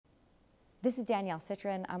This is Danielle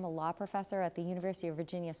Citrin. I'm a law professor at the University of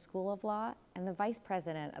Virginia School of Law and the vice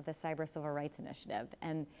president of the Cyber Civil Rights Initiative.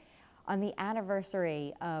 And on the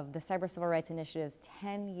anniversary of the Cyber Civil Rights Initiative's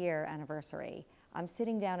 10-year anniversary, I'm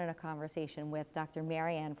sitting down in a conversation with Dr.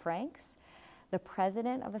 Marianne Franks, the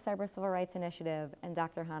president of the Cyber Civil Rights Initiative, and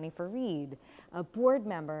Dr. Hani Farid, a board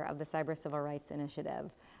member of the Cyber Civil Rights Initiative.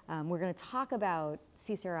 We're going to talk about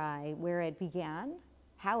CCRI, where it began,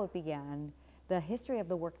 how it began, the history of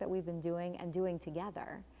the work that we've been doing and doing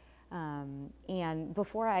together. And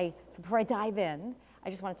before I dive in, I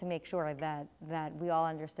just wanted to make sure that we all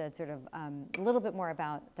understood sort of a little bit more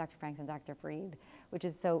about Dr. Franks and Dr. Farid, which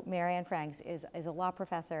is, so Marianne Franks is a law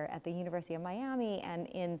professor at the University of Miami, and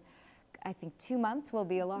in, I think, 2 months will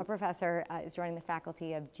be a law professor, is joining the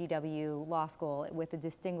faculty of GW Law School with a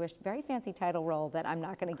distinguished, very fancy title role that I'm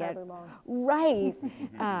not going to get long. right,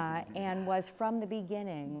 and was from the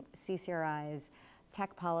beginning CCRI's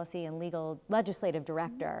tech policy and legislative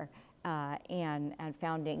director, and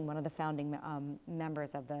one of the founding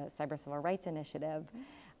members of the Cyber Civil Rights Initiative,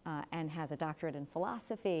 and has a doctorate in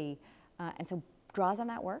philosophy, and so draws on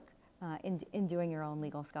that work in doing your own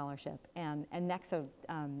legal scholarship. And next, so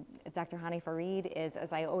Dr. Hani Farid is,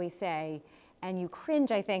 as I always say, and you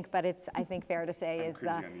cringe, I think, but it's, I think, fair to say, is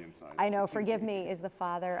the, I know, forgive me, is the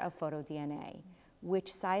father of photo-DNA,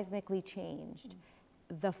 which seismically changed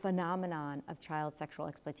the phenomenon of child sexual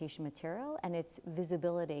exploitation material and its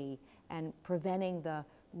visibility and preventing the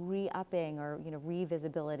re-upping or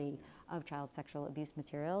revisibility of child sexual abuse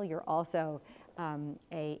material. You're also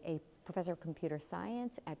a professor of computer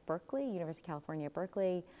science at Berkeley, University of California at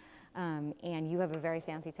Berkeley, and you have a very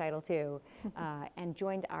fancy title too, and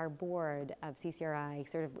joined our board of CCRI,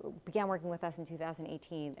 sort of began working with us in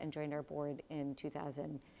 2018 and joined our board in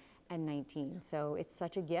 2019. So it's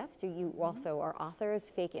such a gift. You also are authors,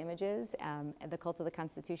 Fake Images, The Cult of the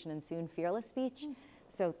Constitution, and soon Fearless Speech.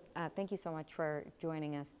 So thank you so much for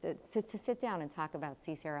joining us to sit down and talk about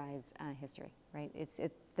CCRI's history, right? It's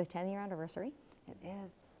the 10-year anniversary. It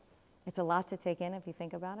is. It's a lot to take in if you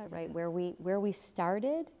think about it, right? Where we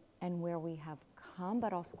started and where we have come,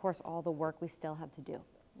 but also, of course, all the work we still have to do.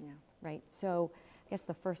 Yeah. Right? So I guess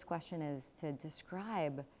the first question is to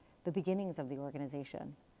describe the beginnings of the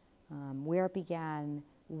organization, where it began,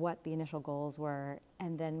 what the initial goals were,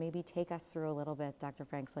 and then maybe take us through a little bit, Dr.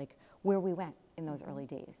 Franks, like where we went in those early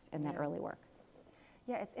days and that early work.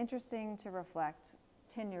 Yeah, it's interesting to reflect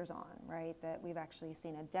 10 years on, right, that we've actually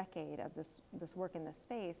seen a decade of this work in this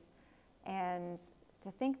space. And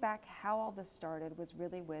to think back how all this started was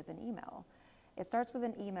really with an email. It starts with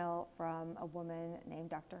an email from a woman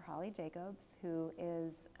named Dr. Holly Jacobs, who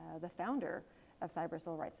is the founder of Cyber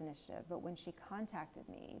Civil Rights Initiative. But when she contacted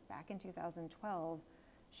me back in 2012,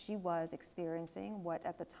 she was experiencing what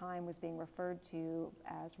at the time was being referred to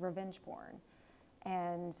as revenge porn.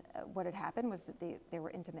 And what had happened was that there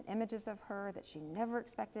were intimate images of her that she never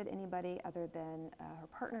expected anybody other than her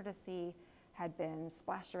partner to see, had been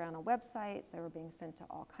splashed around on websites. They were being sent to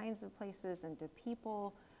all kinds of places and to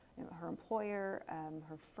people, her employer,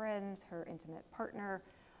 her friends, her intimate partner,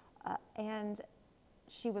 and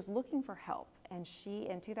she was looking for help. And she,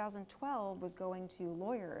 in 2012, was going to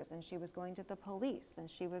lawyers, and she was going to the police, and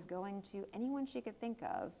she was going to anyone she could think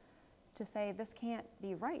of to say, this can't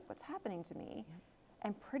be right, what's happening to me? Yep.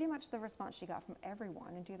 And pretty much the response she got from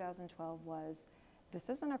everyone in 2012 was, this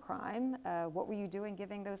isn't a crime. What were you doing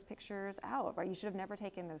giving those pictures out? Right? You should have never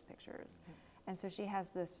taken those pictures. Mm-hmm. And so she has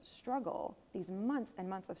this struggle, these months and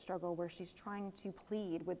months of struggle where she's trying to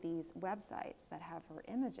plead with these websites that have her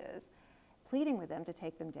images, pleading with them to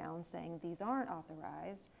take them down, saying these aren't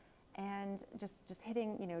authorized, and just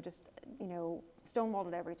hitting, stonewalled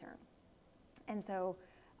at every turn. And so,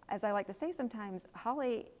 as I like to say sometimes,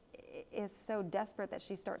 Holly is so desperate that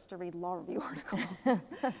she starts to read law review articles.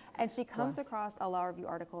 And she comes across a law review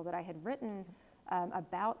article that I had written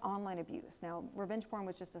about online abuse. Now, revenge porn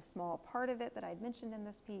was just a small part of it that I'd mentioned in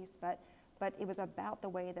this piece, but it was about the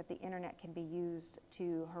way that the internet can be used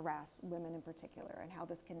to harass women in particular and how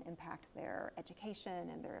this can impact their education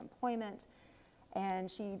and their employment.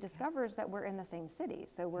 And she discovers that we're in the same city,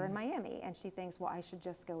 so we're in Miami, and she thinks, well, I should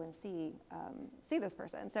just go and see this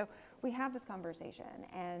person. So we have this conversation,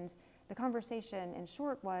 and the conversation, in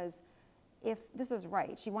short, was, if this is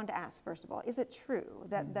right, she wanted to ask, first of all, is it true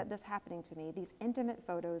that this happening to me, these intimate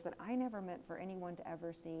photos that I never meant for anyone to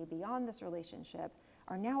ever see beyond this relationship,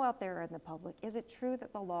 are now out there in the public? Is it true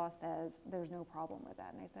that the law says there's no problem with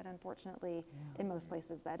that? And I said, unfortunately, in most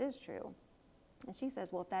places that is true. And she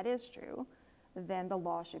says, well, if that is true, then the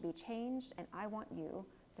law should be changed, and I want you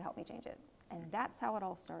to help me change it. And that's how it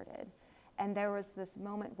all started. And there was this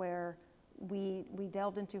moment where we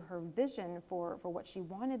delved into her vision for what she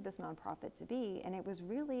wanted this nonprofit to be, and it was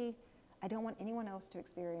really, I don't want anyone else to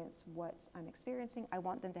experience what I'm experiencing. I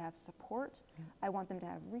want them to have support. I want them to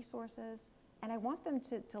have resources. And I want them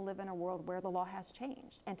to live in a world where the law has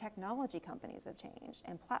changed and technology companies have changed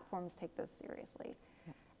and platforms take this seriously.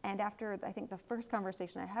 And after, I think, the first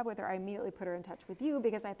conversation I had with her, I immediately put her in touch with you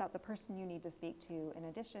because I thought the person you need to speak to in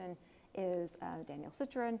addition is Danielle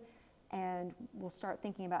Citron. And we'll start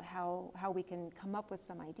thinking about how we can come up with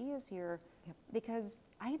some ideas here, because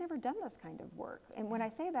I had never done this kind of work. And when I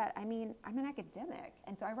say that, I mean, I'm an academic,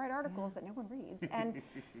 and so I write articles that no one reads. And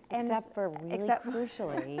Except for really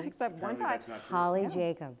crucially, except one time. Holly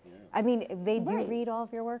Jacobs. I mean, they do Right. read all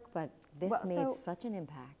of your work, but this Well, made so- such an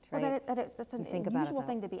impact, Well, right? that's an think about it unusual that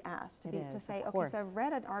thing to be asked, it to is, say, of okay, so I've course.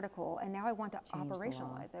 read an article and now I want to Change the law.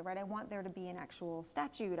 operationalize it, right? I want there to be an actual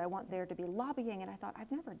statute. I want there to be lobbying. And I thought,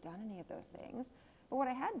 I've never done any of those things. But what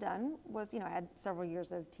I had done was, I had several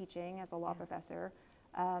years of teaching as a law professor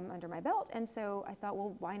under my belt. And so I thought,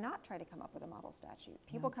 well, why not try to come up with a model statute?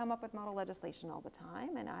 People come up with model legislation all the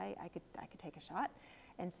time, and I could take a shot.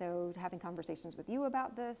 And so having conversations with you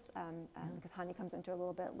about this, because Hani comes into it a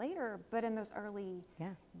little bit later, but in those early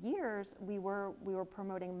years, we were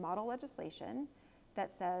promoting model legislation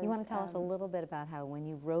that says— You want to tell us a little bit about how when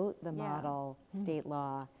you wrote the model state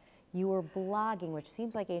law, you were blogging, which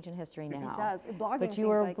seems like ancient history now. It does. Blogging but you seems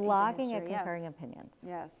were like ancient blogging at history, Concurring yes. Opinions.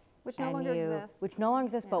 Yes, which no And longer exists. Which no longer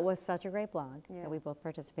exists, but Yeah. was such a great blog Yeah. that we both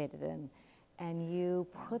participated in. And you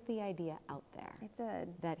put the idea out there It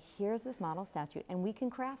did. that here's this model statute, and we can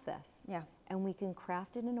craft this. Yeah. And we can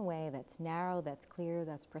craft it in a way that's narrow, that's clear,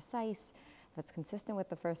 that's precise, that's consistent with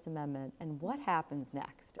the First Amendment. And what happens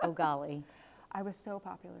next? Oh, golly. I was so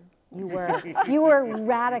popular. You were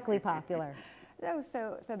radically popular. No,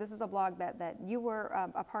 so this is a blog that you were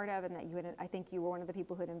a part of, and that you had, I think you were one of the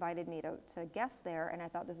people who had invited me to guest there, and I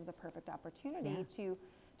thought this is a perfect opportunity to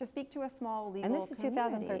speak to a small legal And this is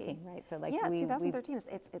community. 2013, right? So like yeah, it's we 2013.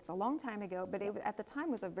 It's a long time ago, but it, at the time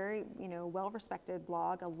was a very well-respected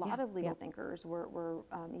blog. A lot of legal thinkers were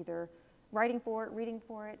either writing for it, reading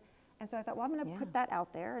for it, and so I thought, well, I'm going to put that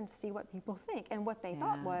out there and see what people think. And what they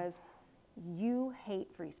thought was, you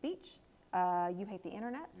hate free speech. You hate the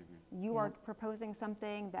internet. You are proposing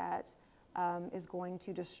something that is going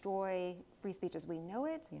to destroy free speech as we know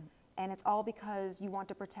it. And it's all because you want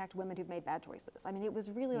to protect women who've made bad choices. I mean, it was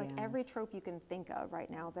really like every trope you can think of right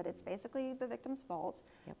now, that it's basically the victim's fault,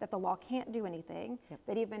 that the law can't do anything,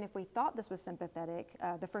 that even if we thought this was sympathetic,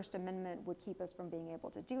 the First Amendment would keep us from being able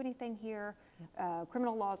to do anything here,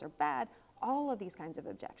 criminal laws are bad, all of these kinds of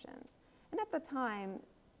objections. And at the time,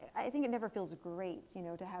 I think it never feels great,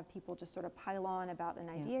 to have people just sort of pile on about an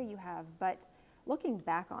idea you have, but looking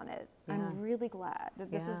back on it, I'm really glad that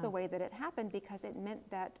this is the way that it happened, because it meant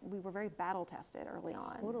that we were very battle tested early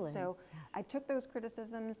on. Totally. So I took those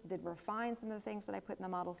criticisms, did refine some of the things that I put in the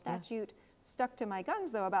model statute, stuck to my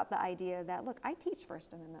guns though about the idea that, look, I teach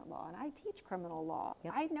First Amendment law and I teach criminal law.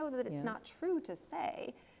 I know that it's not true to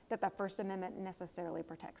say that the First Amendment necessarily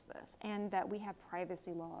protects this, and that we have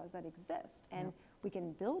privacy laws that exist, and we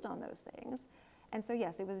can build on those things. And so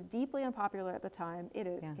yes, it was deeply unpopular at the time. It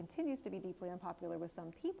continues to be deeply unpopular with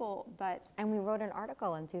some people, but— And we wrote an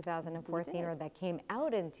article in 2014, or that came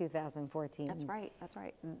out in 2014. That's right, that's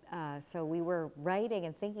right. So we were writing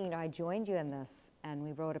and thinking, I joined you in this, and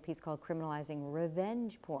we wrote a piece called Criminalizing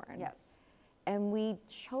Revenge Porn. Yes. And we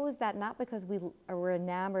chose that not because we were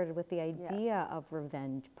enamored with the idea of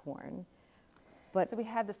revenge porn, but So we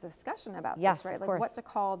had this discussion about Yes, this, right? of Like course. what to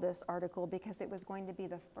call this article, because it was going to be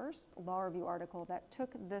the first law review article that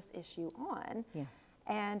took this issue on.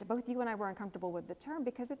 And both you and I were uncomfortable with the term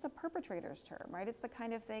because it's a perpetrator's term, right? It's the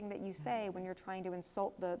kind of thing that you say when you're trying to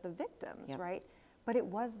insult the victims, right? But it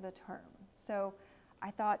was the term. So I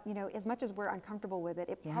thought, as much as we're uncomfortable with it,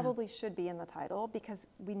 it probably should be in the title, because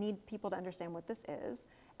we need people to understand what this is.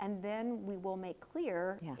 And then we will make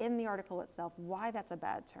clear in the article itself why that's a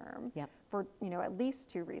bad term for, at least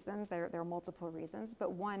two reasons. There are multiple reasons,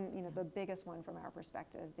 but one, the biggest one from our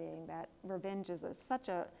perspective being that revenge is such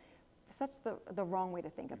the wrong way to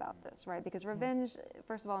think about this, right? Because revenge,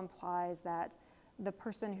 first of all, implies that the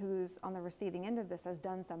person who's on the receiving end of this has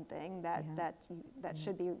done something that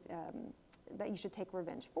should be that you should take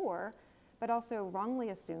revenge for, but also wrongly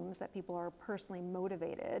assumes that people are personally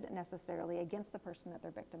motivated necessarily against the person that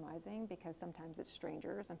they're victimizing, because sometimes it's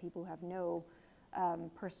strangers and people who have no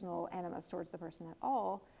personal animus towards the person at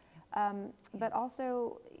all. But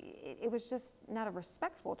also, it was just not a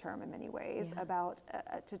respectful term in many ways about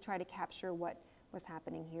to try to capture what was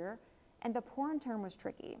happening here. And the porn term was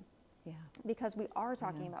tricky. Because we are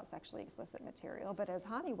talking about sexually explicit material, but as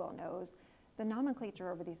Hani well knows, the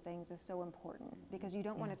nomenclature over these things is so important, because you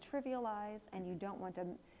don't want to trivialize, and you don't want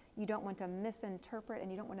to misinterpret,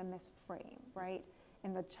 and you don't want to misframe, right?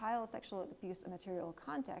 In the child sexual abuse material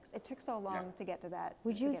context, it took so long to get to that.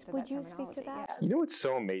 Would you speak to that? You know what's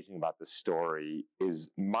so amazing about this story is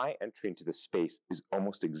my entry into the space is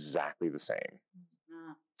almost exactly the same.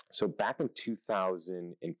 So back in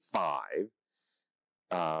 2005,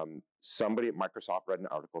 somebody at Microsoft read an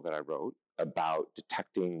article that I wrote about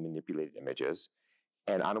detecting manipulated images,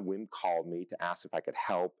 and on a whim called me to ask if I could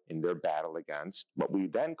help in their battle against what we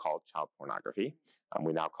then called child pornography.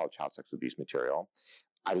 We now call child sexual abuse material.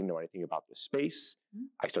 I didn't know anything about the space.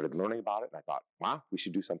 I started learning about it, and I thought, wow, we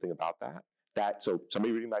should do something about that. So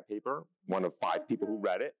somebody reading my paper, one of 5 people who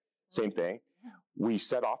read it, same thing. We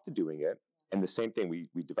set off to doing it. And the same thing, we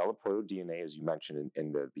developed photo DNA, as you mentioned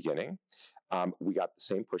in the beginning. We got the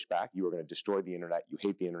same pushback. You were going to destroy the internet. You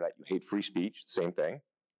hate the internet. You hate free speech. Same thing.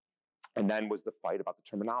 And then was the fight about the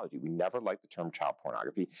terminology. We never liked the term child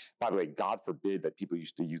pornography. By the way, God forbid that people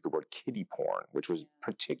used to use the word kiddie porn, which was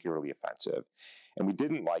particularly offensive. And we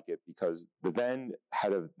didn't like it because the then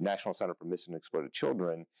head of National Center for Missing and Exploited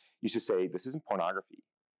Children used to say, this isn't pornography.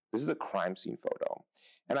 This is a crime scene photo.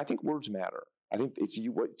 And I think words matter. I think it's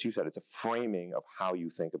what you said. It's a framing of how you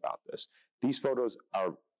think about this. These photos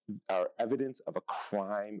are evidence of a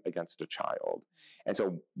crime against a child. And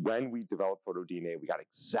so when we developed photo DNA, we got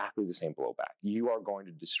exactly the same blowback. You are going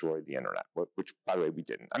to destroy the internet, which, by the way, we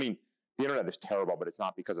didn't. I mean, the internet is terrible, but it's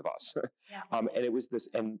not because of us. And it was this.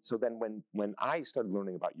 And so then when I started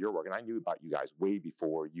learning about your work, and I knew about you guys way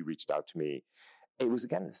before you reached out to me, it was,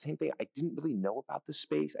 again, the same thing. I didn't really know about the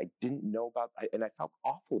space. I didn't know about, and I felt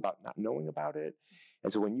awful about not knowing about it.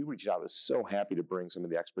 And so when you reached out, I was so happy to bring some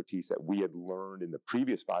of the expertise that we had learned in the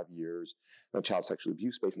previous 5 years in the child sexual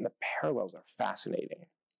abuse space. And the parallels are fascinating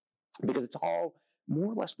because it's all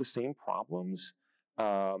more or less the same problems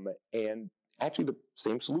and actually the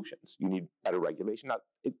same solutions. You need better regulation.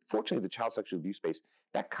 Now, fortunately, the child sexual abuse space,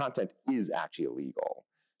 that content is actually illegal.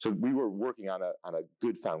 So we were working on a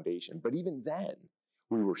good foundation. But even then,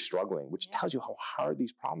 we were struggling, which tells you how hard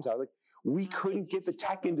these problems are. Like, we couldn't get the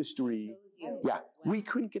tech industry, we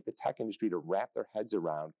couldn't get the tech industry to wrap their heads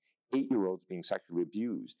around 8-year-olds being sexually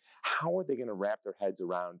abused. How are they going to wrap their heads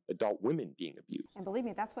around adult women being abused? And believe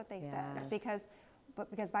me, that's what they said.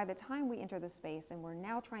 Because by the time we enter the space, and we're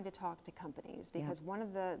now trying to talk to companies, because one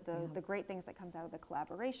of the great things that comes out of the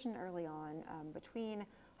collaboration early on between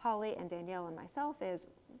Holly and Danielle and myself is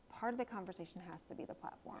part of the conversation has to be the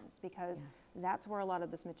platforms, because that's where a lot of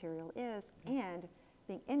this material is, and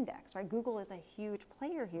being indexed, right? Google is a huge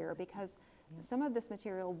player here because some of this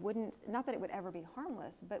material wouldn't, not that it would ever be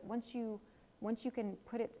harmless, but once you can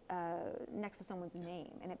put it next to someone's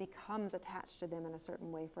name and it becomes attached to them in a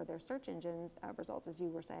certain way for their search engines results, as you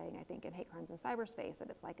were saying, I think in hate crimes in cyberspace, that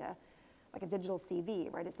it's like a digital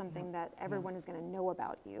CV, right? It's something that everyone is going to know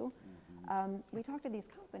about you. We talk to these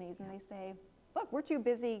companies and they say, look, we're too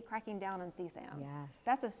busy cracking down on CSAM.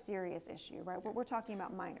 That's a serious issue, right? We're talking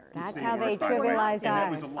about minors. That's how they trivialize us. And that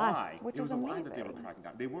was a lie. Which it was is a lie amazing. that they were cracking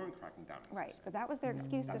down. They weren't cracking down on Right, CSAM. but that was their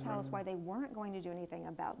excuse to tell us why they weren't going to do anything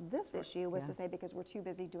about this issue, was to say because we're too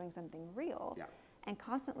busy doing something real. And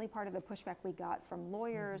constantly part of the pushback we got from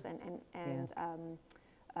lawyers and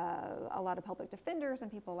a lot of public defenders and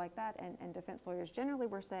people like that, and defense lawyers generally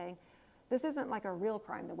were saying, this isn't like a real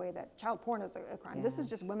crime the way that child porn is a crime. This is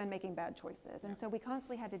just women making bad choices. And so we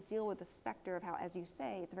constantly had to deal with the specter of how, as you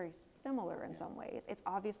say, it's very similar in some ways. It's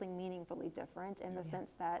obviously meaningfully different in the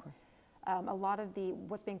sense that a lot of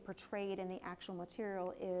what's being portrayed in the actual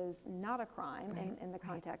material is not a crime in the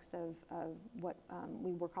context of what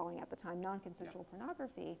we were calling at the time non-consensual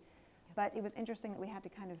pornography. But it was interesting that we had to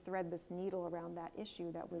kind of thread this needle around that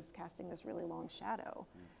issue that was casting this really long shadow.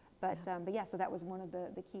 But yeah, so that was one of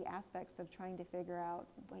the key aspects of trying to figure out,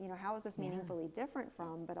 how is this meaningfully different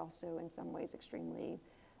from, but also in some ways extremely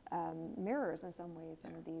mirrors in some ways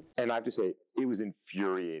some of these. And I have to say, it was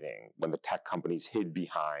infuriating when the tech companies hid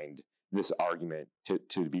behind this argument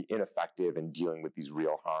to be ineffective in dealing with these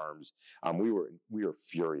real harms. We were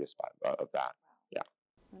furious of that.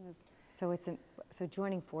 So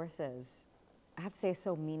joining forces, I have to say, is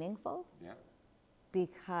so meaningful.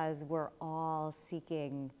 Because we're all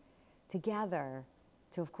seeking together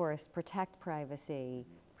to, of course, protect privacy,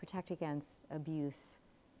 protect against abuse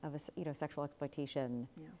of sexual exploitation,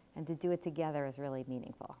 and to do it together is really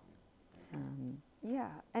meaningful. Yeah,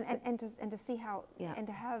 and to see how, Yeah. and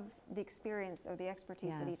to have the experience or the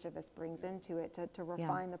expertise that Yes. each of us brings into it to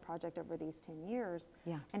refine the project over these 10 years,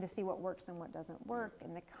 Yeah. and to see what works and what doesn't work,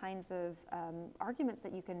 and the kinds of arguments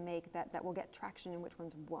that you can make that will get traction and which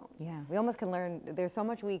ones won't. Yeah, we almost can learn. There's so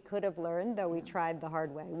much we could have learned, though we tried the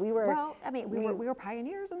hard way. We were. Well, I mean, we were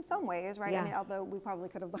pioneers in some ways, right? I mean, Yes. although we probably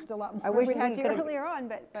could have learned a lot I more wish if we had we to could've- earlier on,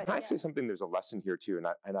 but Can I say something? There's a lesson here too,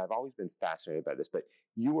 and I've always been fascinated by this. But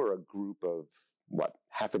you were a group of what,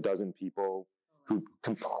 half a dozen people who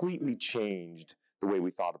completely changed the way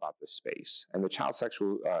we thought about this space and the child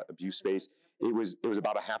sexual abuse space. It was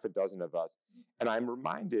about a half a dozen of us, and I'm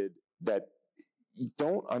reminded that you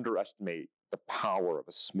don't underestimate the power of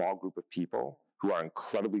a small group of people who are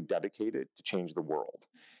incredibly dedicated to change the world,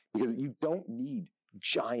 because you don't need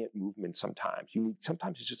giant movements sometimes.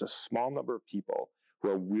 Sometimes it's just a small number of people who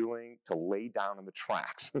are willing to lay down on the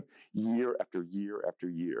tracks year after year after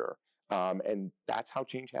year. And that's how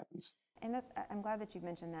change happens. And I'm glad that you've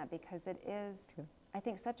mentioned that, because it is, I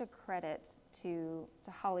think, such a credit to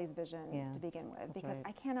Holly's vision to begin with, that's because right.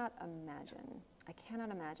 I cannot imagine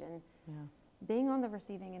being on the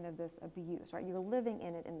receiving end of this abuse, right? You're living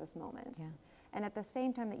in it in this moment. Yeah. And at the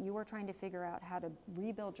same time that you are trying to figure out how to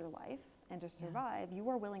rebuild your life and to survive, you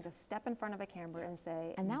are willing to step in front of a camera and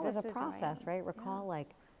say, And that was a "This is who I process, am." right? Recall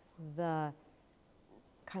like the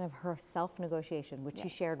kind of her self-negotiation, which she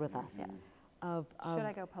shared with us. Yes. Of Should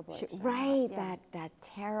I go public? Should I not? right, Yeah. that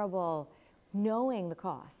terrible, knowing the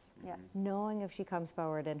costs, Yes. knowing if she comes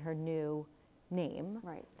forward in her new name,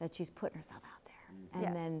 Right. that she's putting herself out there, and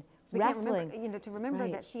Yes. then So we can't wrestling. remember, to remember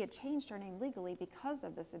Right. that she had changed her name legally because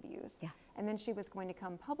of this abuse. Yeah. And then she was going to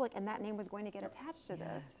come public, and that name was going to get attached to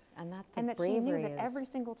this. Yes, and that's And the that she knew bravery that is- every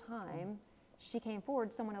single time she came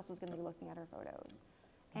forward, someone else was going to be looking at her photos.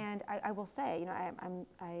 And I will say,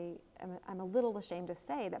 I'm a little ashamed to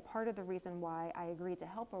say that part of the reason why I agreed to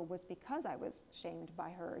help her was because I was shamed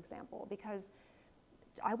by her example, because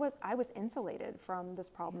I was insulated from this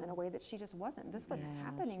problem in a way that she just wasn't. This was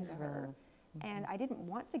happening to her. And I didn't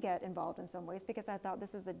want to get involved in some ways because I thought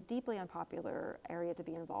this is a deeply unpopular area to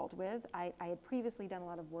be involved with. I had previously done a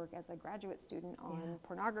lot of work as a graduate student on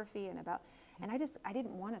pornography and I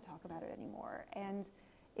didn't want to talk about it anymore. And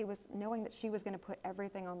it was knowing that she was going to put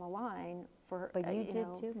everything on the line for. But you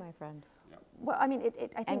did too, my friend. Well, I mean, I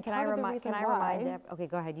think And can I part of the remind? reason Can I why. remind? Okay,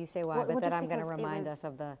 go ahead. You say why, Well, but then just I'm going to because it remind was- us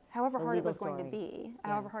of the. However the hard it legal was going to story. be,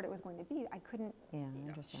 however hard it was going to be, I couldn't. Yeah, I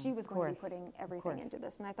understand. She was Of going to be course, putting of everything course. into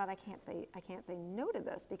this, and I thought I can't say no to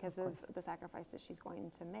this because of the sacrifices she's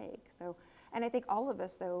going to make. So, and I think all of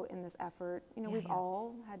us, though, in this effort, we've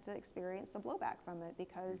all had to experience the blowback from it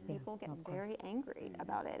because people get of course. very angry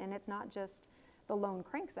about it, and it's not just the lone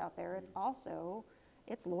cranks out there; it's also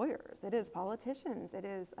it's lawyers, it is politicians, it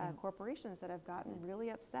is corporations that have gotten really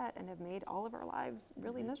upset and have made all of our lives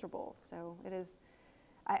really miserable. So it is.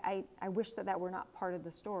 I wish that were not part of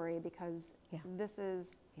the story because this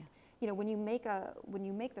is, when you make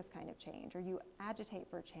this kind of change or you agitate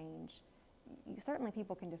for change, certainly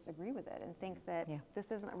people can disagree with it and think that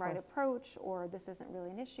this isn't the right course. approach or this isn't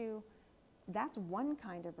really an issue. That's one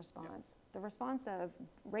kind of response. The response of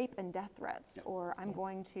rape and death threats, or I'm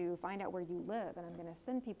going to find out where you live and I'm going to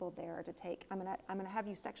send people there to take. I'm going to have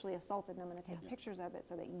you sexually assaulted and I'm going to take pictures of it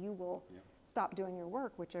so that you will stop doing your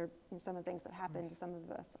work, which are some of the things that happen to some of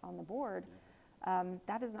us on the board.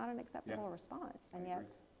 That is not an acceptable response, and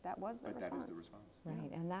yet that was the response. That is the response.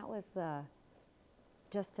 Right, and that was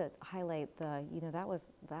just to highlight that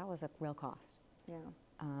was a real cost. Yeah.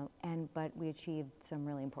 But we achieved some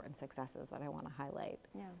really important successes that I want to highlight.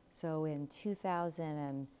 Yeah. So in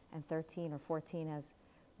 2013 or 14, as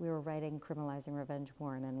we were writing Criminalizing Revenge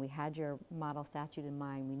Porn, and we had your model statute in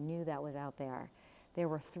mind, we knew that was out there. There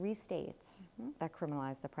were 3 states that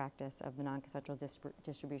criminalized the practice of the non-consensual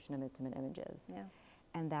distribution of intimate images. Yeah.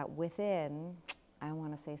 And that within, I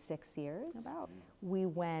want to say 6 years, About. we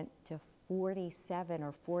went to 47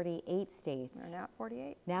 or 48 states. We're now at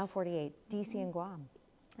 48. Now 48, DC and Guam.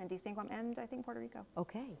 And DC and Guam, and I think Puerto Rico.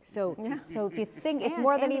 Okay, so if you think it's And-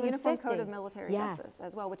 more than and the even Uniform 50. Code of Military Yes. Justice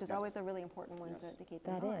as well, which is always a really important one to keep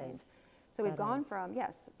in That mind. is. So we've That gone is. from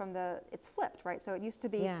it's flipped, right? So it used to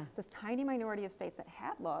be Yeah. this tiny minority of states that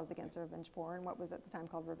had laws against revenge porn, what was at the time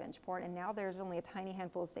called revenge porn, and now there's only a tiny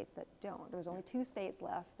handful of states that don't. There's only 2 states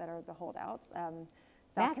left that are the holdouts.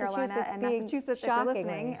 South Carolina Massachusetts and being Massachusetts, if you're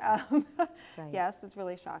listening. Right. Yes, it's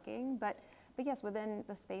really shocking. But yes, within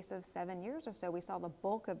the space of 7 years or so, we saw the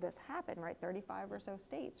bulk of this happen, right? 35 or so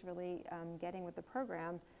states really getting with the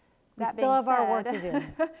program. We That still being have our work to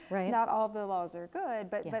said, do, right? Not all the laws are good,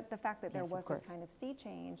 but Yeah. the fact that there Yes, of was this course. kind of sea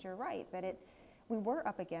change, you're right, that we were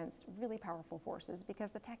up against really powerful forces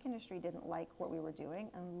because the tech industry didn't like what we were doing,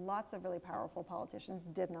 and lots of really powerful politicians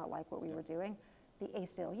did not like what we were doing. The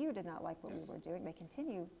ACLU did not like what we were doing. They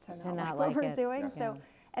continue to not like what we're doing. So,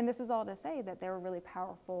 and this is all to say that there were really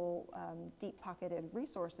powerful, deep-pocketed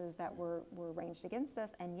resources that were ranged against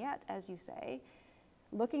us, and yet, as you say,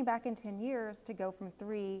 looking back in 10 years to go from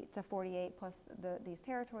 3 to 48 plus these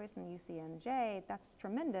territories in the UCNJ, that's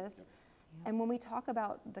tremendous. And when we talk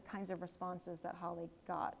about the kinds of responses that Holly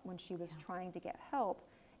got when she was trying to get help,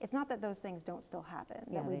 it's not that those things don't still happen,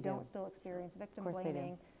 that we don't still experience victim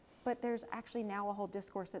blaming, but there's actually now a whole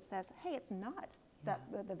discourse that says, hey, it's not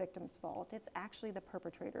the victim's fault, it's actually the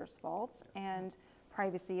perpetrator's fault, and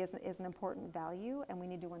privacy is an important value, and we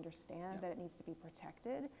need to understand that it needs to be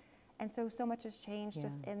protected. And so much has changed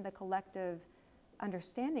just in the collective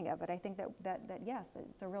understanding of it. I think that yes,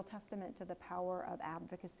 it's a real testament to the power of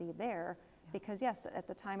advocacy there, because yes, at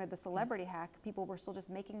the time of the celebrity hack, people were still just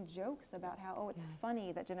making jokes about how, oh, it's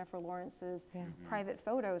funny that Jennifer Lawrence's private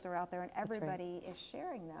photos are out there and everybody is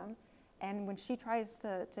sharing them. And when she tries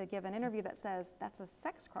to give an interview that says that's a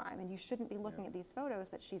sex crime and you shouldn't be looking at these photos,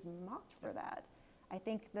 that she's mocked for that. I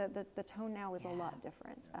think the tone now is a lot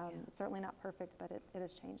different. It's certainly not perfect, but it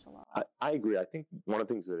has changed a lot. I agree. I think one of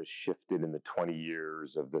the things that has shifted in the 20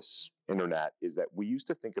 years of this internet is that we used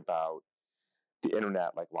to think about the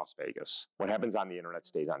internet like Las Vegas. What happens on the internet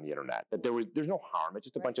stays on the internet. That there's no harm. It's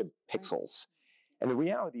just a bunch of pixels. And the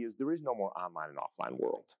reality is there is no more online and offline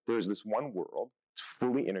world. There's this one world. It's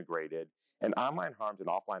fully integrated. And online harms and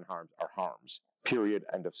offline harms are harms. Period.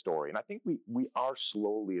 End of story. And I think we are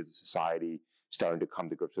slowly as a society starting to come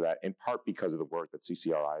to grips with that, in part because of the work that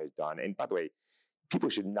CCRI has done. And by the way, people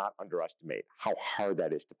should not underestimate how hard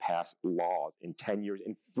that is to pass laws in 10 years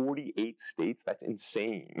in 48 states. That's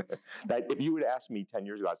insane. That if you would ask me 10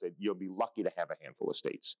 years ago, I'd say you'll be lucky to have a handful of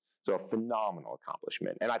states. So a phenomenal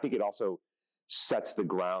accomplishment. And I think it also sets the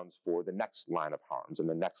grounds for the next line of harms and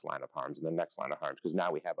the next line of harms and the next line of harms, because now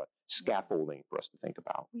we have a scaffolding for us to think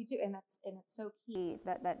about. We do, and it's so key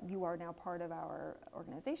that you are now part of our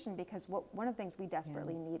organization, because one of the things we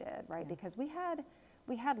desperately needed, right? Because we had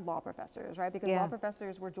law professors, right? Because law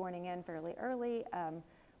professors were joining in fairly early.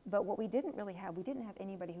 But what we didn't have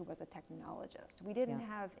anybody who was a technologist. We didn't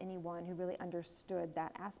have anyone who really understood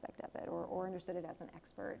that aspect of it or understood it as an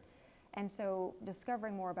expert. And so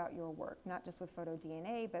discovering more about your work, not just with photo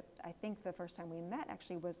DNA, but I think the first time we met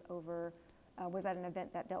actually was at an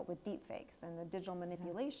event that dealt with deepfakes and the digital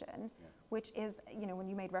manipulation, which is, when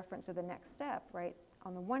you made reference to the next step, right?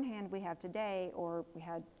 On the one hand, we have today, or we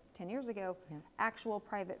had 10 years ago, actual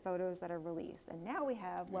private photos that are released. And now we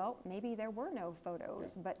have, well, maybe there were no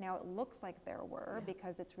photos, but now it looks like there were,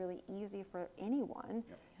 because it's really easy for anyone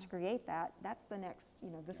to create that. That's the next,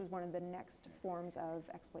 this is one of the next forms of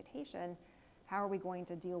exploitation. How are we going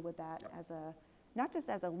to deal with that as not just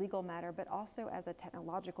as a legal matter, but also as a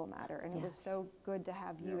technological matter? And it was so good to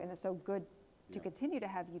have you, and it's so good to continue to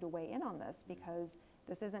have you to weigh in on this, because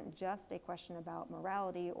this isn't just a question about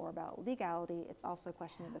morality or about legality, it's also a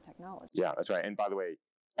question of the technology. Yeah, that's right. And by the way,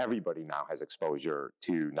 everybody now has exposure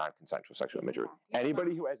to non-consensual sexual imagery.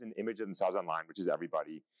 Anybody who has an image of themselves online, which is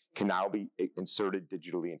everybody, can now be inserted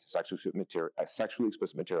digitally into sexually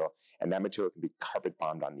explicit material, and that material can be carpet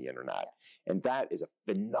bombed on the internet. And that is a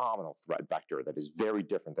phenomenal threat vector that is very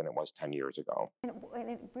different than it was 10 years ago. And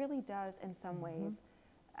it really does, in some ways.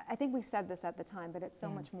 I think we said this at the time, but it's so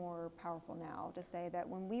much more powerful now to say that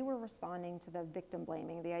when we were responding to the victim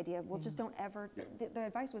blaming, the idea of, well, just don't ever, the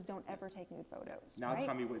advice was don't ever take nude photos. Now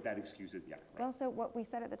tell me what that excuse is. Well, so what we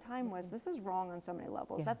said at the time was, this is wrong on so many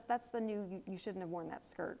levels. That's the new, you shouldn't have worn that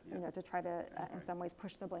skirt, to try to, in some ways,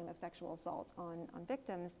 push the blame of sexual assault on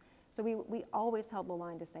victims. So we always held the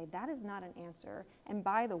line to say, that is not an answer. And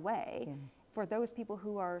by the way, for those people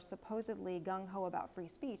who are supposedly gung-ho about free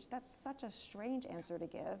speech, that's such a strange answer to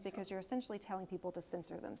give, because you're essentially telling people to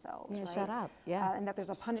censor themselves, right? Shut up, and that there's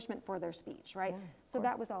a punishment for their speech, right? So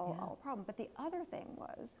that was all a problem. But the other thing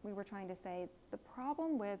was, we were trying to say, the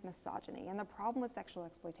problem with misogyny and the problem with sexual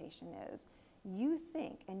exploitation is, you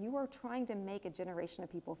think, and you are trying to make a generation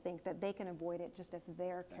of people think that they can avoid it just if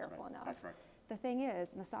they're careful enough. That's right. The thing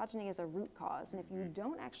is, misogyny is a root cause, and if you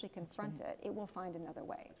don't actually confront it, it will find another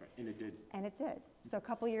way. That's right. And it did. And it did. So a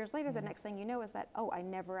couple years later, the next thing you know is that, oh, I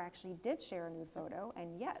never actually did share a nude photo,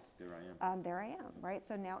 and yet there I am, right?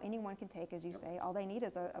 So now anyone can take, as you say, all they need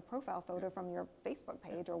is a profile photo from your Facebook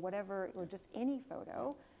page or whatever, or just any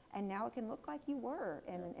photo, and now it can look like you were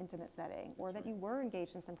in an intimate setting, or that you were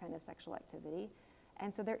engaged in some kind of sexual activity.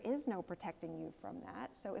 And so there is no protecting you from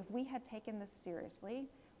that. So if we had taken this seriously,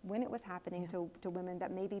 when it was happening to women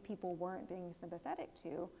that maybe people weren't being sympathetic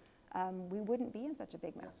to, we wouldn't be in such a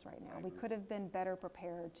big mess right now. We could have been better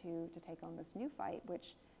prepared to take on this new fight,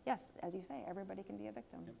 which, yes, as you say, everybody can be a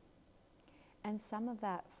victim. And some of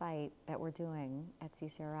that fight that we're doing at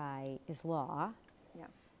CCRI is law. Yeah.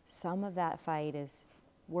 Some of that fight is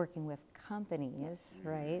working with companies,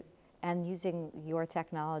 right? And using your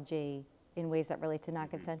technology in ways that relate to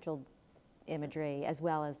non-consensual imagery as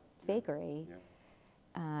well as fakery.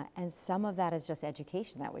 And some of that is just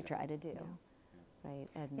education that we try to do, right?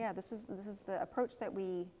 And Yeah, this is the approach that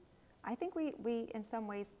I think we in some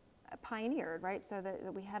ways pioneered, right? So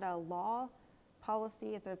that we had a law,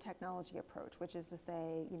 policy instead of technology approach, which is to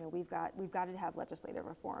say, you know, we've got to have legislative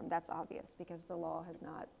reform. That's obvious because the law has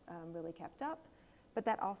not really kept up. But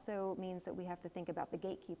that also means that we have to think about the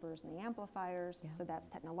gatekeepers and the amplifiers. Yeah. So that's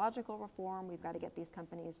technological reform. We've got to get these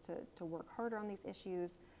companies to work harder on these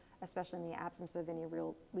issues, especially in the absence of any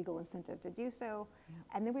real legal incentive to do so. Yeah.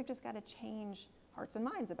 And then we've just got to change hearts and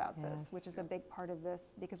minds about this, Yes. which is a big part of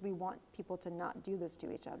this because we want people to not do this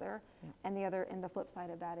to each other. Yeah. And the flip side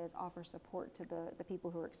of that is offer support to the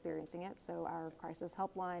people who are experiencing it. So our crisis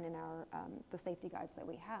helpline and our the safety guides that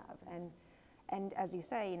we have. And as you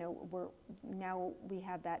say, you know, we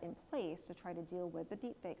have that in place to try to deal with the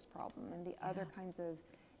deepfakes problem and the other kinds of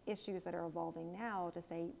issues that are evolving now to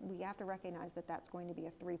say we have to recognize that that's going to be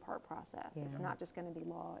a three-part process. It's Yeah. not just going to be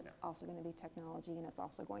law, it's also going to be technology, and it's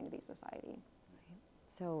also going to be society.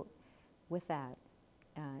 so with that,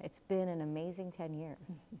 it's been an amazing 10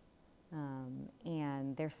 years.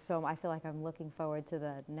 And I feel like I'm looking forward to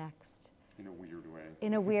the next. In a weird way.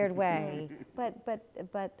 In a weird way, but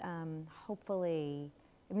hopefully,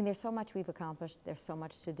 I mean, there's so much we've accomplished. There's so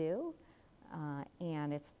much to do,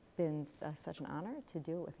 and it's been such an honor to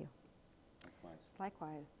do it with you. Likewise.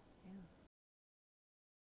 Likewise, yeah.